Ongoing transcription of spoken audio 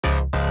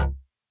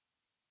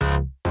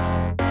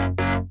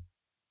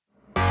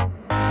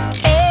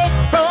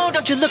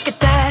don't you look at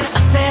that? I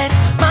said,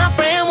 my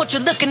friend, what you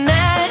looking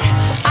at?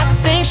 I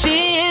think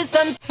she is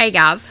some. Hey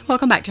guys,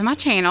 welcome back to my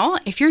channel.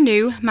 If you're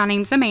new, my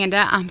name's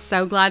Amanda. I'm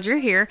so glad you're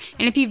here.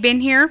 And if you've been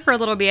here for a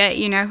little bit,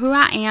 you know who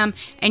I am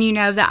and you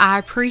know that I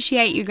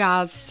appreciate you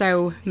guys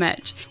so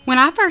much. When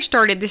I first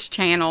started this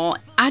channel,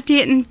 I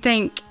didn't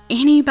think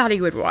anybody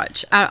would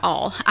watch at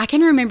all. I can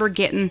remember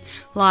getting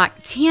like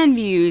 10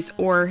 views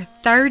or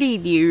 30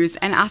 views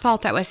and I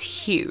thought that was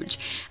huge.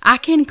 I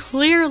can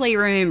clearly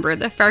remember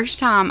the first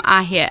time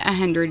I hit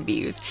 100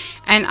 views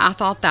and I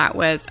thought that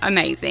was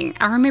amazing.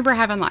 I remember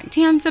having like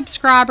 10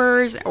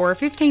 subscribers or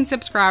 15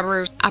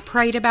 subscribers. I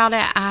prayed about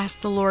it. I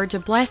asked the Lord to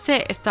bless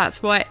it if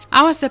that's what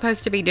I was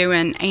supposed to be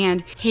doing,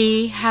 and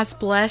He has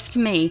blessed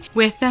me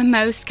with the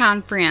most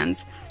kind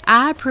friends.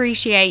 I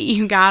appreciate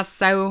you guys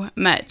so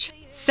much.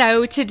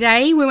 So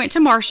today we went to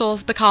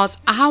Marshall's because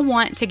I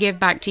want to give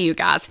back to you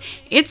guys.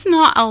 It's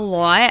not a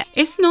lot.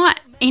 It's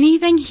not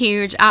anything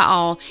huge at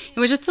all. It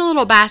was just a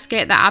little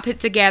basket that I put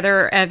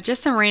together of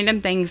just some random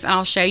things, and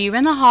I'll show you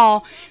in the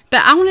haul.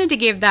 But I wanted to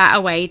give that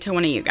away to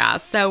one of you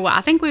guys. So what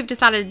I think we've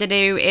decided to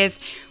do is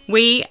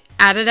we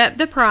added up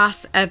the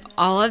price of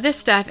all of this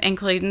stuff,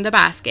 including the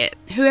basket.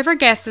 Whoever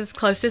guesses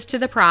closest to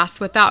the price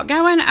without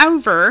going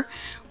over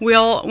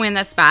will win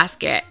this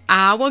basket.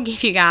 I will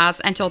give you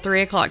guys until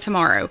 3 o'clock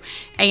tomorrow,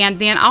 and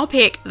then I'll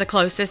pick the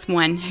closest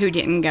one who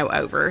didn't go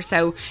over.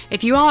 So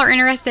if you all are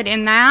interested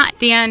in that,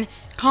 then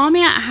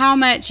comment how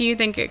much you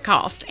think it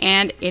cost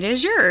and it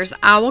is yours.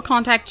 I will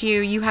contact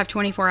you. You have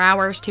 24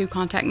 hours to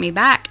contact me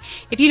back.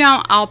 If you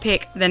don't, I'll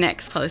pick the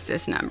next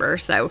closest number.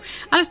 So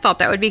I just thought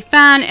that would be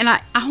fun, and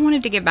I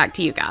wanted to give back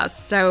to you guys.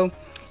 So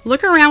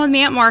look around with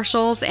me at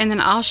Marshall's and then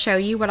I'll show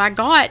you what I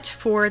got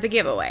for the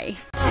giveaway.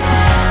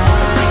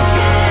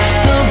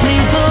 So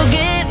please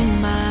forgive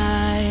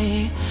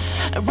my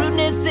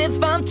rudeness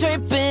if I'm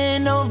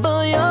tripping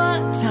over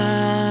your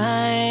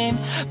time.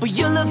 But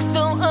you look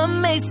so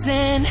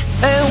amazing,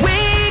 and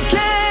we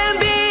can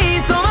be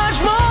so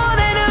much more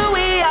than who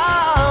we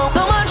are.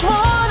 So much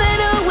more than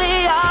who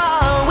we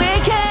are. We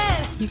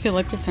can. You could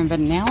look for some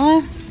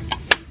vanilla.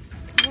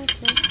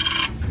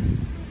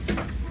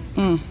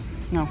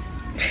 No.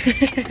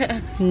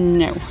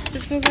 No.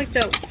 This smells like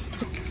dope.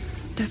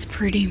 That's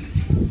pretty.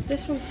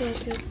 This one smells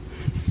good.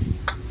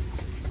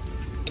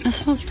 That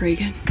smells pretty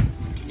good.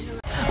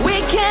 We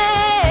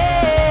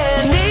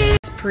can.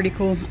 It's pretty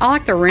cool. I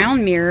like the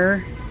round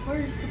mirror.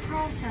 Where's the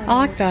price at? I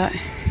like that.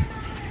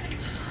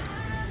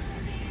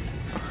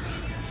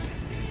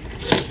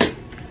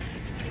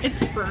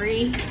 It's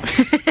free.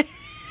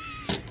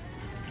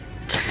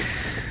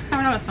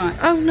 Oh no, it's not.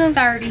 Oh no.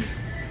 30.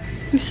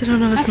 You said oh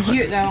no, it's That's not.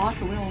 cute though. I like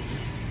the wheels.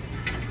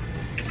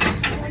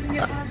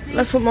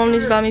 That's what Mom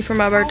needs to buy me for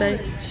my birthday.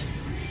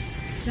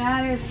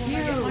 That is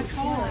cute.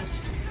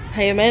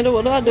 Hey Amanda,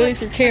 what do I do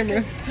with your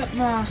camera? Cut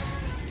my.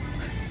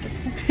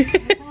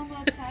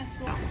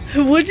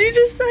 What'd you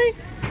just say?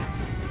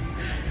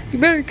 You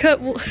better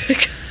cut. I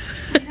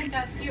think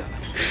that's cute.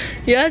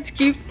 Yeah, that's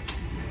cute.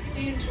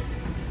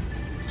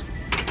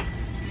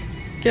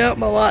 Get out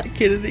my light,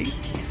 Kennedy.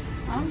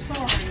 I'm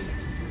sorry.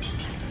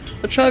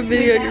 I'll try to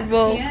video your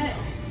ball. Yeah.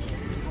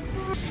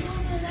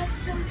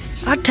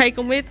 I'd take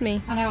them with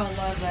me. I know, I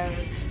love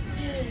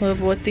those.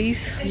 Love what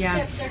these?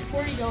 Yeah. They're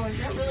 $40.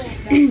 That really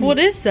ain't bad. What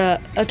is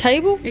that? A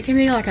table? It can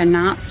be like a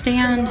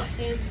nightstand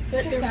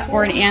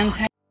or an end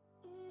table.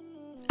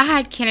 I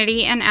had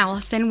Kennedy and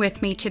Allison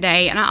with me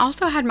today, and I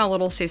also had my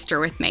little sister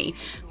with me.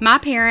 My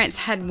parents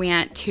had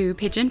went to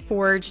Pigeon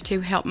Forge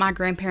to help my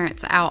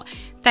grandparents out.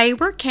 They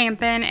were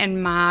camping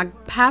and my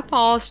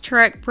papa's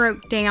truck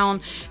broke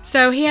down,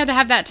 so he had to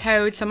have that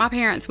towed. So my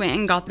parents went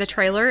and got the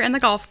trailer and the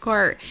golf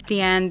cart.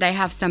 Then they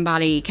have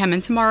somebody coming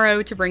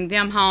tomorrow to bring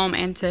them home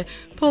and to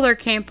pull their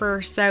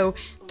camper. So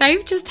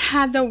they've just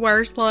had the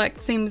worst luck,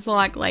 seems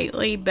like,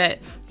 lately, but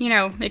you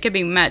know, it could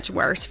be much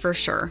worse for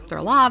sure. They're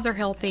alive, they're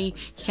healthy.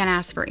 You can't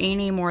ask for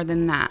any more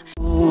than that.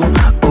 Ooh,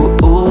 ooh,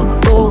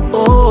 ooh,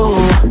 ooh.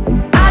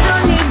 I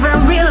don't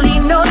even really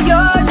know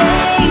your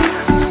name,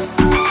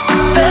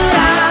 but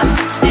I'm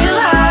still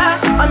high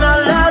on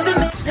all of the.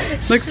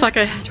 Looks like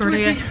a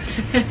tortilla.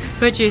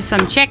 Put you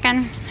some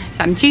chicken,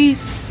 some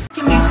cheese.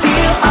 Can me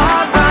feel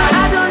alright.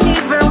 I don't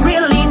even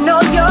really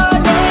know your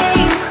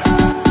name,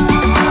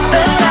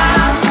 but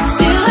I'm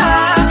still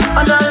high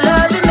on all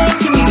of the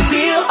making me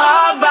feel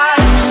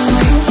alright.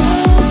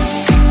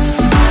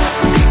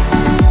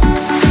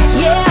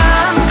 Yeah,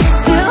 I'm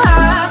still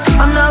high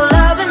on all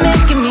of the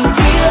making me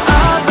feel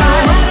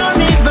alright. I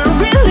don't even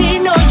really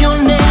know your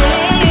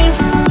name,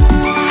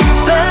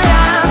 but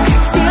I'm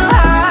still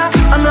high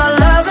on all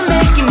of the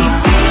making me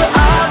feel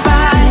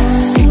alright.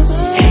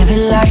 Heavy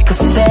like a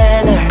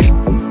feather,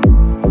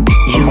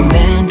 you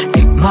mend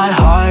my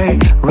heart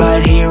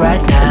right here,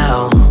 right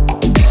now.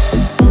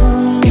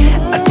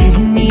 I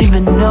didn't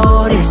even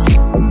notice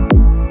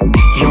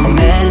your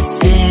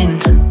medicine,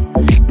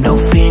 no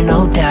fear,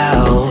 no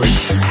doubt.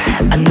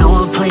 I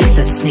know a place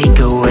that sneak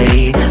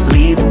away,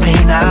 leave the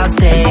pain, I'll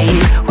stay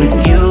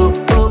with you.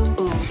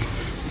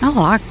 I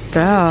like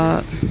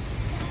that.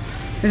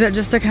 Is that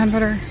just a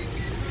comforter?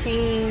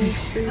 Payne,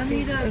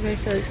 okay,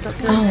 so it's got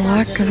Oh,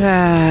 look at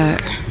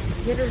that.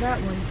 Get her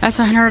that one. That's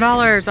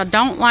 $100. I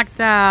don't like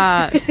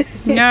that.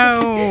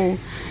 No.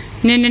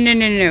 No, no, no,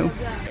 no, no.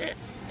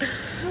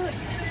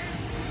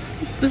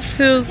 This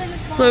feels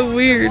so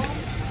weird.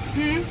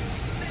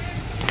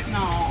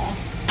 No.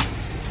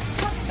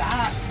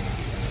 That.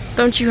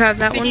 Don't you have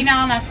that one? $59,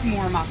 that's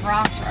more my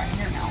price right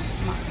here now.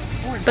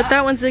 But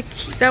that one's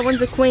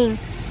a queen.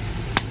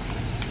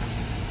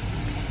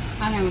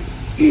 I know.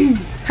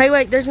 Hey,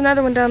 wait, there's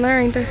another one down there,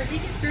 ain't there?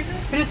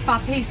 But it's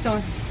 5-piece,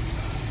 so.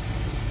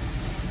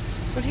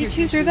 What did you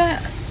chew through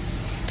that?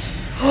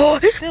 Oh,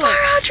 it's a fire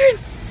hydrant!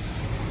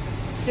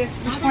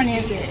 Which one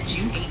is it?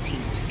 June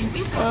 18th. Is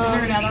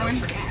there another one?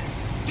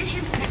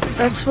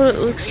 That's what it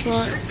looks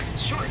like.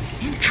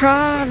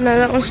 Try, no,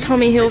 that one's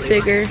Tommy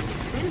Hilfiger.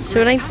 So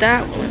it ain't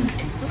that one.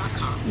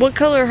 What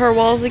color are her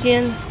walls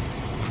again?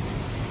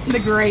 The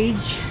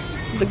grage.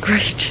 The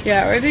great.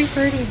 Yeah, it would be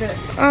pretty, but.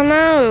 I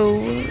know.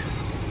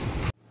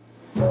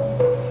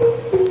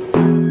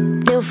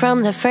 Knew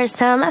from the first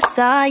time I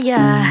saw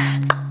ya,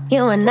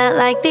 you were not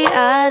like the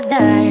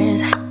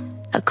others.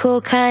 A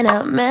cool kind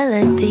of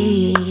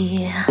melody.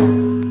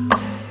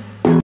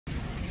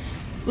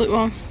 Look,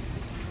 Mom.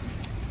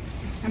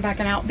 I'm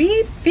backing out.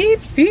 Beep, beep,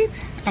 beep.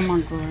 Oh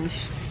my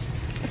gosh.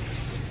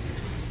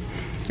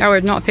 That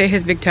would not fit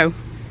his big toe.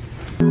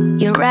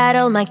 You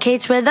rattled my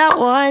cage without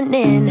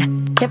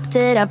warning. Kept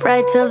it up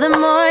right till the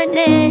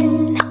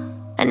morning.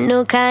 A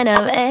new kind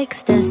of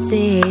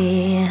ecstasy.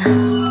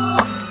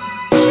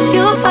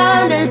 You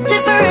found a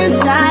different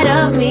side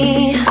of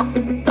me,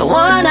 the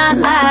one I'd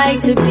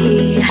like to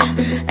be.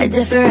 A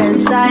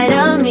different side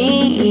of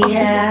me,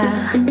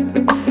 yeah.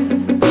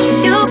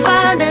 You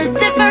found a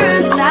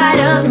different side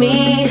of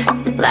me,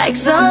 like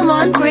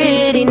someone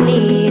pretty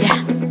neat.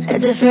 A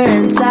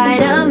different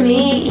side of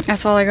me.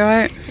 That's all I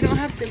got. You don't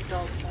have big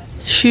dog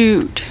size.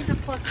 Shoot. It's a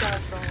plus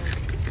size dog.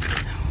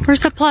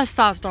 Where's the plus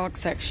size dog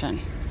section?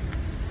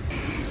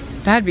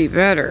 That'd be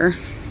better.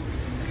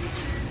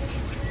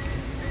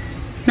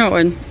 No, it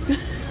wouldn't.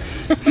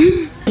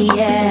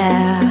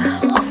 Yeah.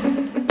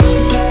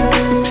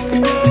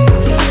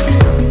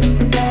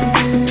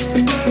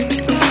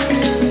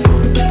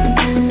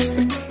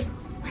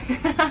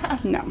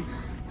 No.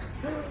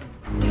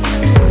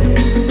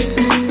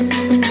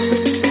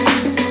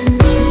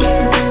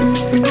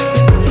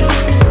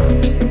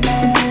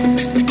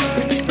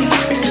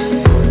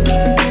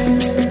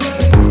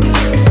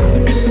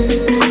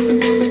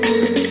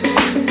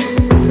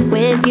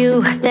 With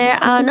you, there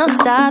are no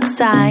stop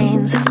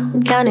signs.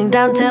 Counting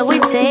down till we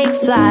take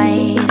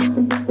flight.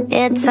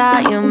 It's how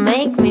you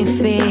make me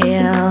feel.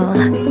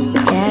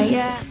 Yeah,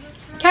 yeah.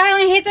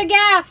 Kylie, hit the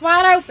gas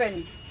wide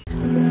open.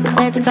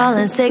 Let's call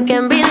in sick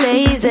and be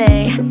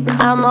lazy.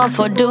 I'm all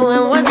for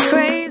doing what's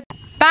crazy.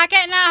 Back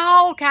it in that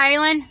hole,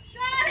 Kaylin.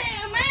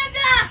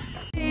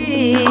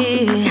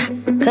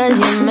 Cause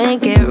you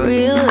make it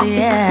real,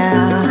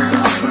 yeah.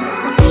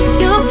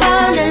 You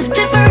found a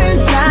different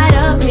side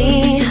of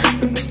me,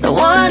 the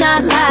one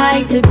I'd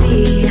like to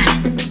be.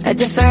 A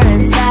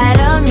different side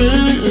of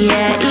me,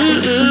 yeah,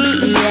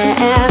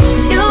 yeah.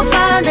 You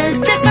found a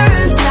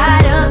different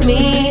side of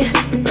me,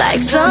 like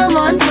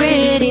someone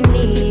pretty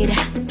neat.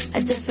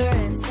 A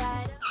different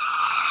side.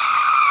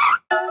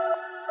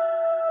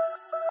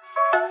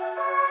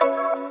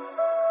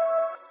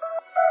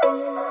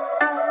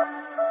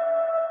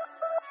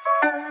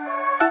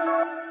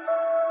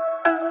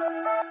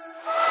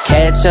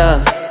 Catch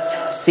up,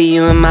 see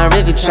you in my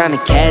river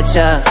tryna catch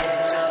up.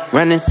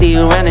 Run and see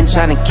you running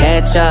tryna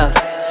catch up.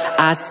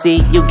 I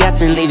see you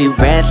gasping, leave you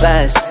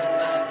breathless,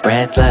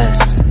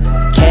 breathless.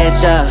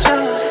 Catch up,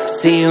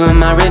 see you in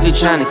my river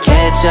tryna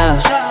catch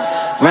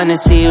up. Run and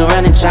see you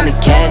running tryna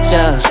catch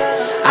up.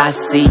 I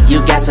see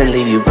you gasping,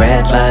 leave you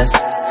breathless,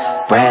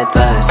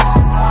 breathless.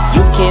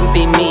 You can't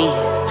be me,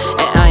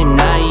 and I'm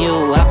not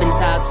you. I've been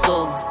south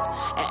too,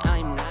 and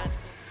I'm not.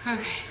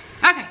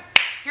 Okay,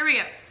 here we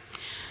go.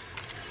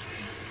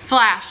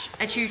 Flash,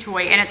 a chew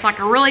toy, and it's like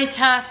a really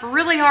tough,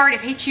 really hard.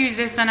 If he chews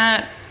this one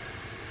up,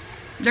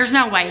 there's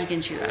no way he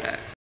can chew that up.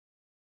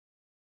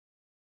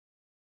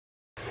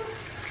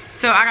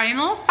 So I got him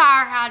a little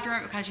fire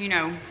hydrant because, you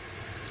know,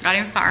 got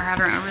him a fire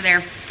hydrant over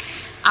there.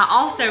 I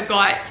also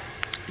got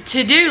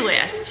to-do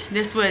list.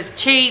 This was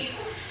cheap,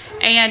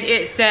 and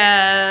it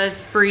says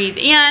breathe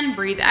in,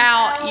 breathe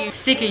out. You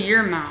stick in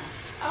your mouth.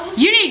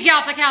 You need to get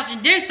off the couch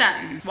and do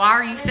something. Why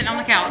are you sitting on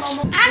the couch?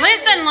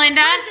 Listen,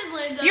 Linda.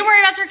 You worry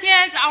about your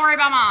kids, I'll worry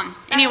about mine.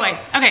 Anyway,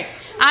 okay.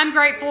 I'm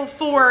grateful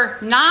for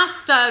nice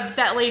subs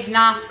that leave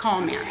nice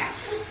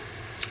comments.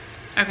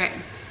 Okay,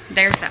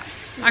 there's that.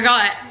 I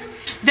got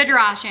the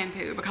dry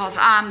shampoo because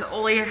I'm the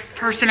oiliest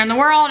person in the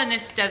world, and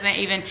this doesn't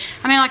even,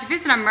 I mean, like if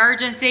it's an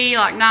emergency,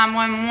 like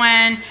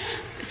 911,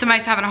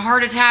 somebody's having a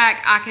heart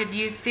attack, I could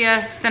use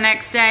this the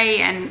next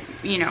day and,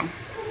 you know,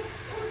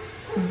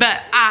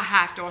 but I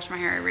have to wash my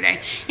hair every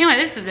day.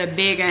 Anyway, this is a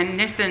big one.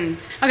 This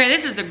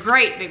is a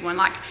great big one,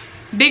 like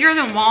bigger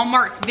than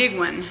Walmart's big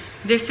one.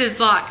 This is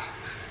like,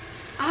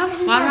 why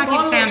do I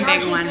keep saying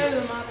big one?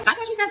 That's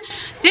what you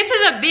This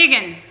is a big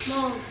one.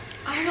 Mom,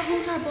 I have a whole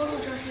entire bottle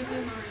of dry shampoo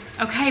in mine.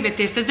 Okay, but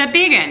this is a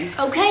big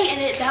one. Okay,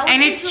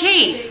 and it's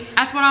cheap.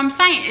 That's what I'm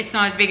saying. It's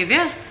not as big as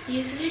this.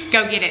 Yes, it is.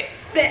 Go get it.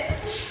 Bet.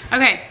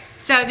 Okay,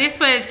 so this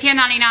was $10.99,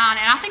 and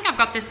I think I've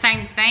got the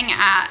same thing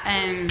at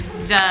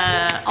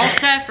the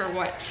Ulta for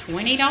what,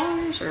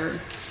 $20? Or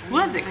it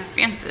was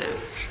expensive.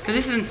 Cause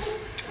this is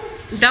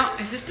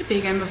this the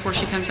big one before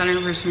she comes down here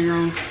and proves me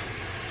wrong?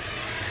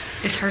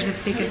 Is hers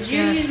as big as this? Did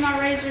you use my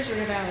razors or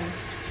did I?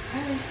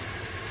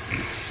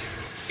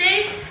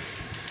 See?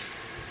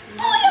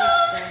 Oh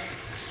yeah.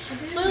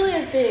 It's literally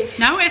as big.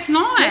 No, it's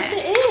not. Yes,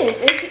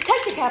 it is.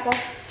 Take the cap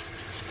off.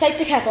 Take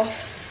the cap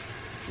off.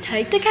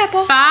 Take the cap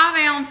off. 5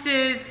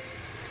 ounces,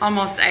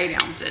 almost 8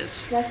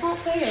 ounces. That's not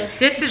fair.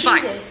 This is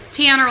like $10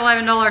 or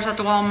 $11 at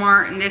the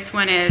Walmart, and this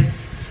one is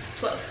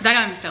 12. They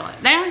don't even sell it.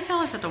 They don't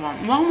sell this at the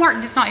Walmart.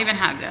 Walmart does not even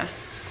have this.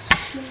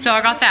 So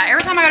I got that.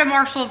 Every time I go to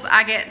Marshall's,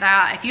 I get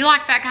that. If you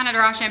like that kind of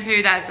dry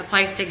shampoo, that is the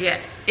place to get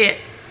it.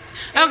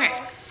 Okay.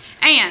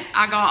 And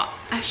I got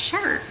a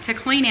shirt to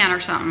clean in or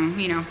something.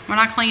 You know, when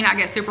I clean, I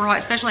get super hot,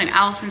 especially in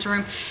Allison's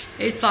room.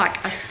 It's like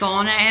a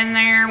sauna in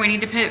there. We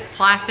need to put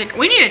plastic.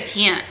 We need a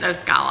tent, those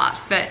skylights.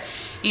 But,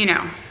 you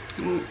know,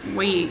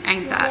 we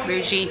ain't that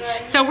bougie.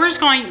 So we're just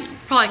going to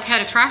probably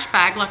cut a trash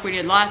bag like we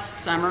did last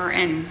summer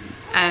and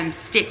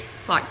stick,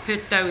 like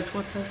put those,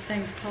 what's those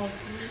things called?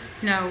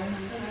 No,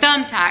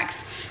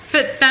 thumbtacks.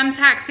 Put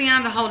thumbtacks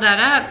in to hold that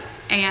up,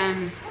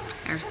 and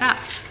there's that.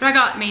 But I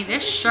got me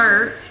this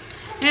shirt,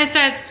 and it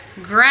says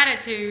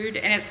gratitude,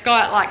 and it's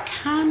got like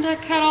kinda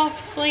cut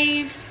off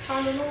sleeves,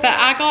 but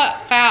I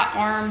got fat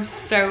arms,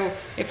 so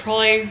it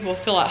probably will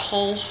fill that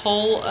whole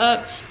hole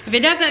up. If it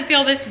doesn't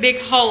fill this big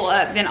hole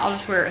up, then I'll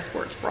just wear a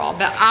sports bra,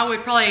 but I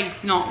would probably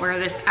not wear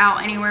this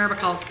out anywhere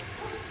because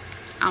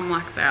I'm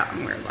like that.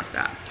 I'm weird like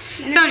that.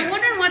 And So I'm anyway,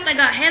 wondering what they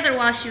got Heather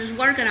while she was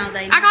working all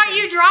day. I got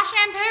you dry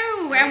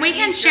shampoo, and we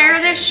can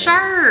share this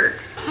shirt.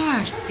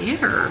 Gosh,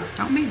 bitter.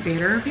 Don't be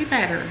bitter. Be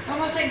better. Oh,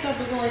 my tank top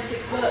was only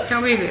 $6.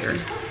 Don't be bitter.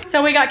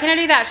 So we got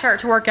Kennedy that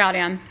shirt to work out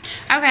in.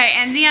 Okay,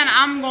 and then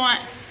I'm going,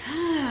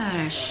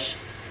 gosh.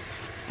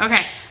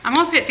 Okay, I'm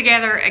gonna put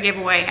together a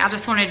giveaway. I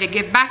just wanted to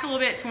give back a little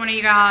bit to one of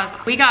you guys.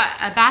 We got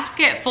a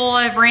basket full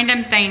of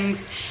random things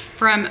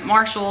from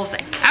Marshall's.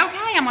 Okay,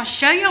 I'm gonna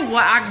show you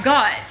what I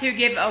got to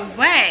give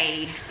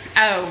away.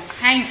 Oh,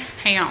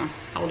 hang on,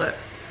 hold up.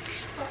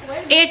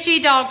 Itchy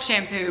dog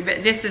shampoo,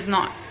 but this is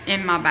not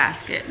in my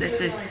basket. This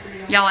is,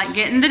 y'all ain't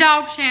getting the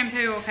dog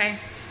shampoo, okay?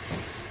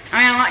 I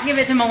mean, I might give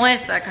it to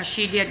Melissa because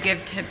she did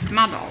give to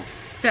my dog.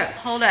 So,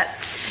 hold up.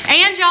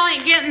 And y'all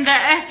ain't getting the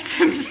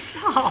Epsom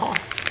salt.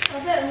 I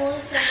bet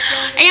Melissa.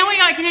 And we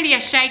got Kennedy a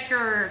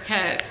shaker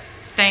cup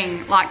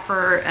thing, like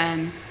for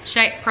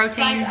shake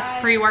protein,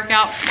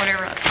 pre-workout,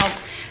 whatever that's called.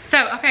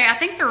 So, okay, I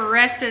think the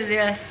rest of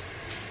this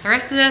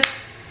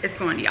is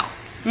going to y'all.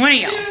 One of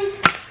y'all.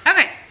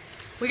 Okay,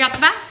 we got the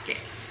basket.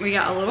 We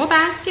got a little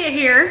basket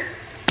here,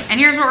 and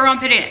here's what we're gonna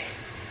put in it.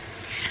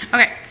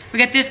 Okay, we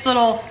got this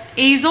little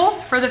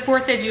easel for the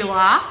 4th of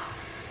July.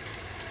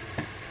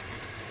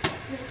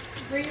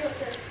 Read what it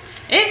says.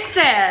 It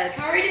says,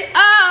 Can I read it?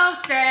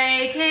 oh,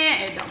 say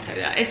can, it don't say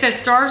that. It says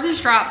Stars and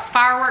Stripes,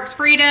 Fireworks,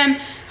 Freedom,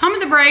 Home of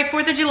the Brave,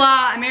 4th of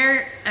July,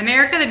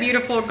 America the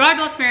Beautiful, God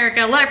Bless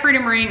America, Let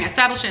Freedom Ring,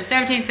 established in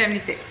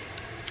 1776.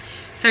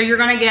 So you're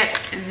gonna get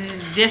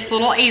this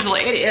little easel.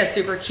 It is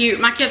super cute.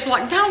 My kids were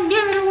like, don't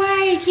give it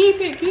away, keep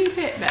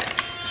it, but.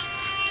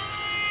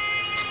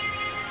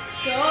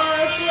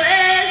 God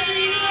bless the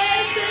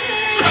USA.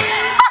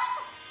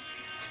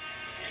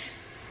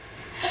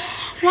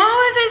 Why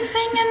was it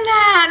singing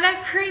that?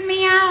 That creeped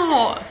me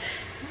out.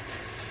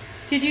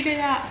 Did you do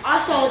that?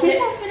 I saw it.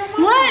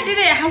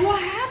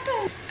 What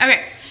happened?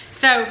 Okay,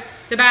 so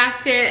the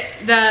basket,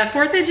 the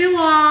 4th of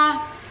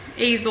July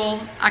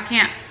easel, I'm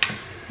gonna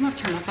have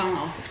to turn my phone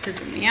off, it's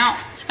creeping me out.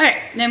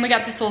 Okay, then we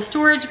got this little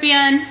storage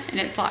bin, and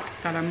it's like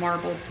got a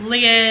marbled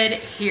lid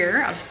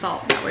here. I just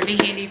thought that would be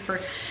handy for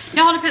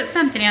y'all to put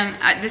something in.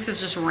 This is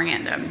just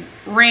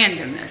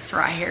randomness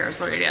right here is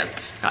what it is.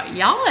 Got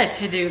y'all a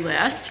to-do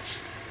list,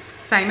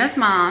 same as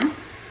mine.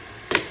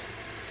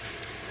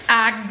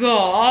 I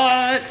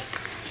got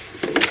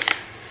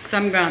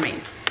some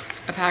gummies,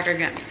 a pack of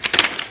gummies.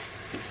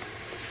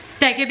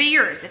 They could be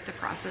yours if the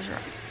price is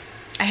right.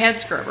 A head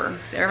scrubber,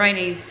 because everybody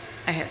needs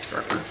a head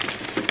scrubber.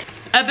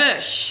 A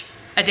bush,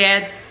 a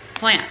dead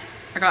plant.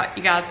 I got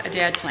you guys a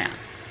dead plant.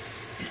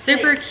 A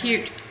super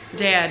cute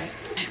dead,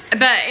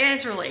 but it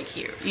is really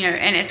cute, you know,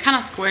 and it's kind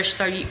of squished,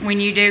 so when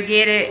you do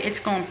get it, it's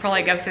going to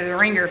probably go through the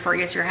ringer before it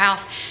gets to your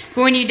house.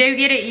 But when you do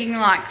get it, you can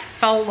like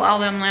fold all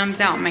them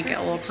limbs out and make it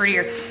a little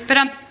prettier. But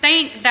I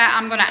think that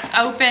I'm going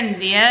to open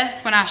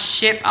this when I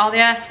ship all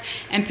this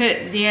and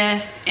put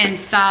this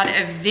inside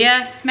of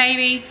this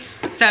maybe,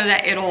 so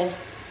that it'll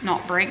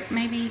not break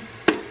maybe.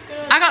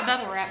 I got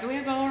bubble wrap. Do we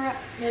have bubble wrap?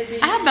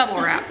 Maybe. I have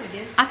bubble wrap.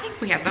 I think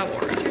we have bubble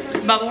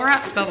wrap. Bubble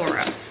wrap, bubble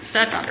wrap.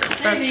 Stud finder.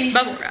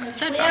 Bubble wrap.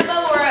 Stud We finder. have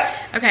bubble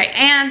wrap. Okay,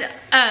 and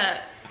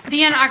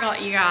then I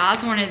got you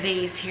guys one of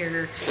these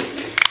here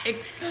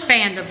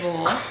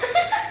expandable.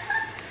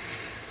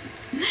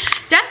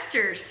 Does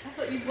dusters.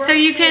 So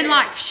you can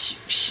like,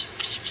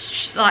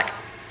 like,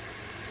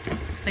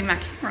 leave my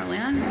camera,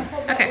 Lynn.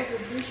 Okay.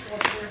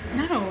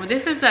 No,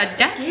 this is a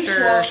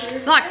duster.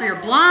 Like for your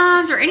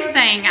blinds or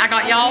anything. I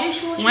got y'all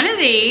one of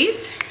these.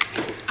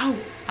 Oh,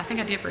 I think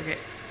I did break it.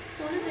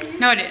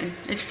 No, I didn't.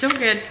 It's still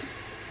good.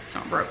 It's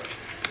not broke.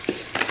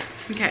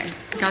 Okay,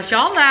 got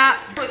y'all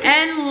that.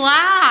 And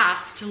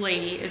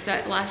lastly, is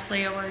that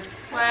lastly a word?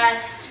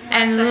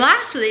 And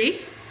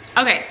lastly,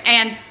 okay,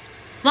 and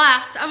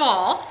last of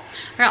all,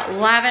 I got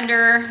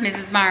lavender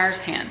Mrs. Meyer's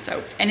hand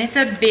soap. And it's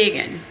a big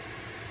one.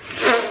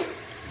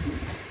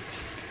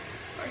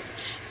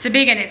 It's a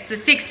big one. It's the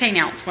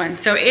 16-ounce one.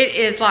 So it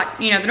is like,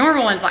 you know, the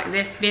normal one's like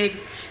this big.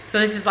 So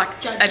this is like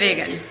a big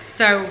one.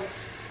 So,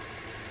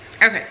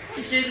 okay.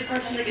 Do the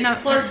person that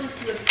gets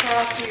closest to the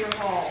cross of your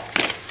haul.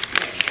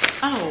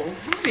 Oh,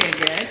 that'd be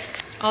good.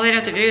 All they'd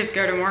have to do is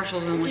go to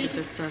Marshall's and look at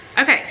this stuff.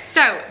 Okay,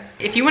 so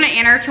if you want to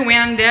enter to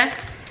win this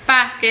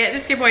basket,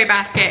 this giveaway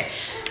basket,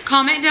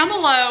 comment down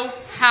below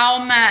how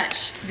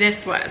much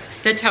this was,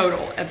 the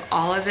total of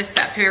all of this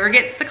stuff. Whoever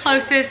gets the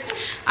closest,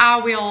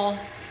 I will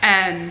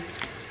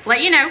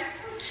let you know.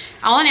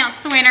 I'll announce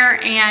the winner,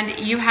 and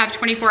you have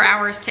 24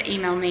 hours to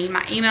email me.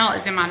 My email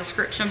is in my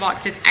description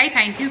box. It's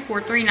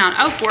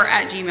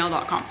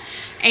apayne243904@gmail.com.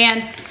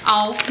 And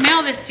I'll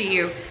mail this to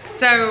you.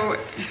 So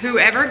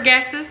whoever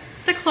guesses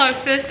the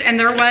closest, and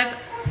there was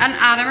an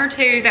item or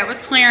two that was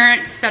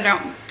clearance, so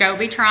don't go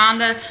be trying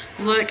to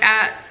look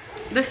at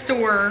the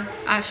store.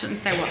 I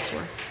shouldn't say what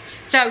store.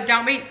 So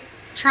don't be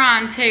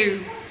trying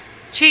to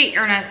cheat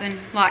or nothing.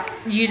 Like,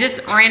 you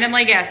just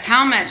randomly guess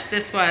how much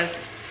this was,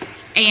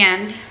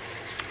 and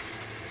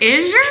it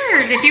is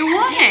yours if you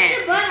want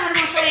it.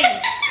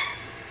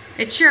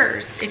 It's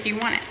yours if you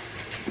want it.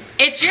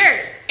 It's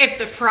yours if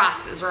the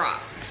price is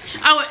right.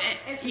 Oh,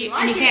 and you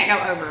can't go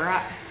over,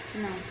 right?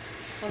 No.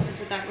 Closest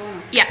without going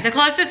over. Yeah, the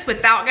closest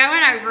without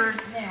going over.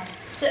 Now.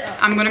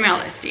 I'm going to mail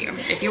this to you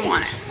if you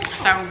want it.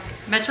 So, a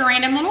bunch of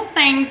random little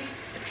things.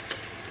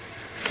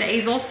 The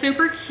easel's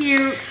super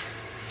cute.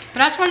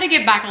 But I just wanted to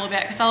give back a little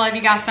bit because I love you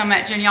guys so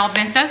much. And y'all have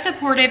been so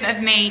supportive of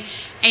me.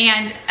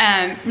 And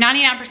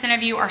 99%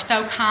 of you are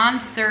so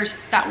kind. There's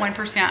that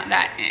 1%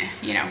 that,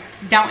 you know,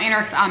 don't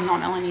enter because I'm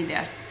not mailing you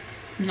this.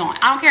 Not.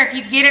 I don't care if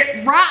you get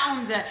it right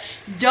on the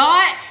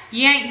dot,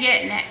 you ain't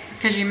getting it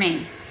because you're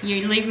mean.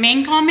 You leave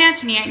mean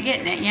comments and you ain't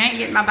getting it. You ain't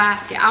getting my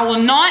basket. I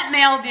will not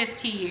mail this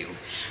to you.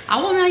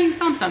 I will mail you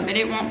something, but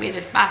it won't be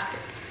this basket.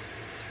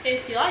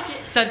 If you like it.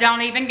 So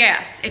don't even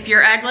guess. If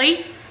you're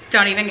ugly,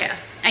 don't even guess.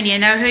 And you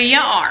know who you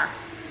are.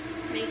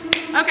 Me.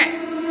 Okay.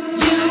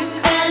 You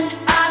and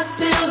I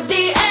till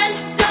the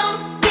end.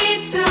 Don't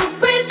need to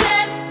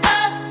pretend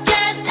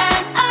again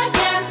and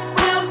again.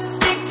 We'll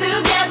stick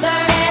together.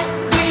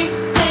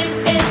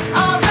 Everything is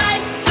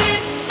alright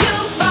with you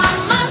by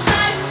my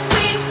side.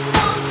 We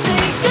won't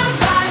say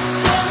goodbye.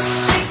 We'll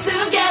stick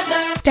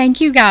together.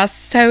 Thank you guys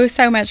so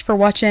much for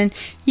watching.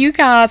 You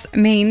guys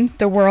mean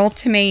the world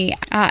to me.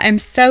 I am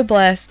so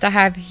blessed to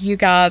have you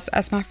guys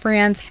as my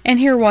friends and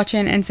here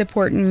watching and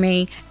supporting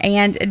me.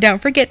 And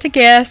don't forget to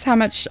guess how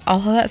much all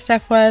of that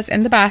stuff was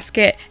in the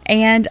basket,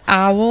 and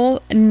I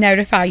will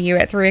notify you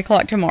at 3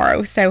 o'clock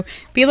tomorrow. So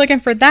be looking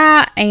for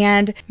that,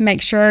 and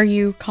make sure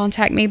you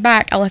contact me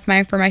back. I left my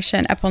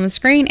information up on the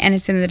screen and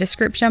it's in the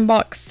description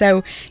box.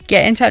 So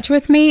get in touch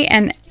with me,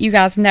 and you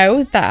guys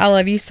know that I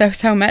love you so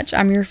much.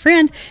 I'm your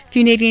friend. If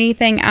you need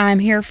anything, I'm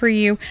here for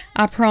you.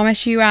 I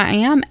promise you I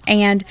am,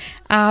 and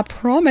I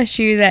promise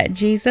you that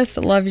Jesus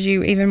loves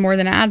you even more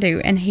than I do,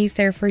 and he's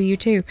there for you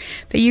too.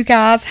 But you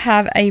guys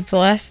have a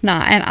blessed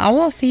night, and I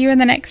will see you in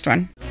the next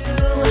one.